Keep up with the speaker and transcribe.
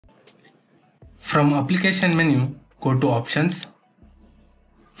From Application menu, go to Options.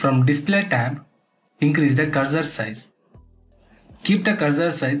 From Display tab, increase the cursor size. Keep the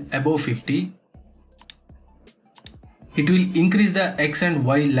cursor size above 50. It will increase the X and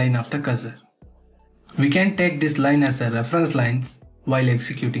Y line of the cursor. We can take this line as a reference lines while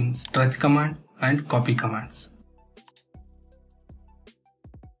executing stretch command and copy commands.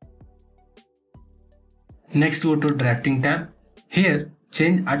 Next, go to Drafting tab. Here,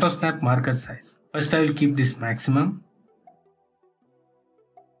 change AutoSnap marker size. First, I will keep this maximum.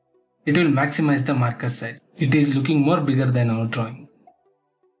 It will maximize the marker size. It is looking more bigger than our drawing.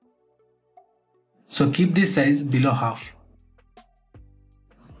 So keep this size below half.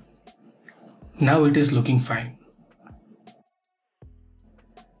 Now it is looking fine.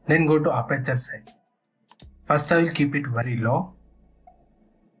 Then go to aperture size. First, I will keep it very low.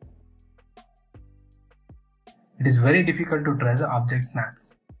 It is very difficult to trace the object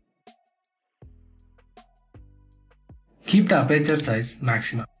snaps. Keep the aperture size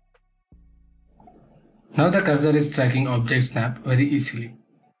maximum. Now the cursor is tracking object snap very easily.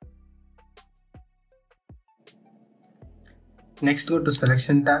 Next, go to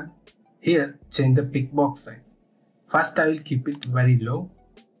Selection tab. Here, change the pick box size. First, I will keep it very low.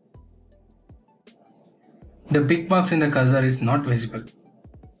 The pick box in the cursor is not visible.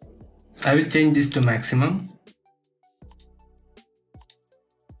 I will change this to maximum.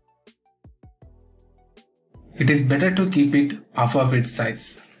 It is better to keep it half of its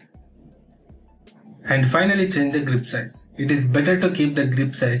size. And finally, change the grip size. It is better to keep the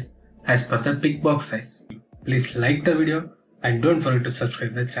grip size as per the pick box size. Please like the video and don't forget to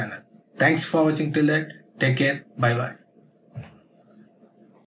subscribe the channel. Thanks for watching till that. Take care. Bye bye.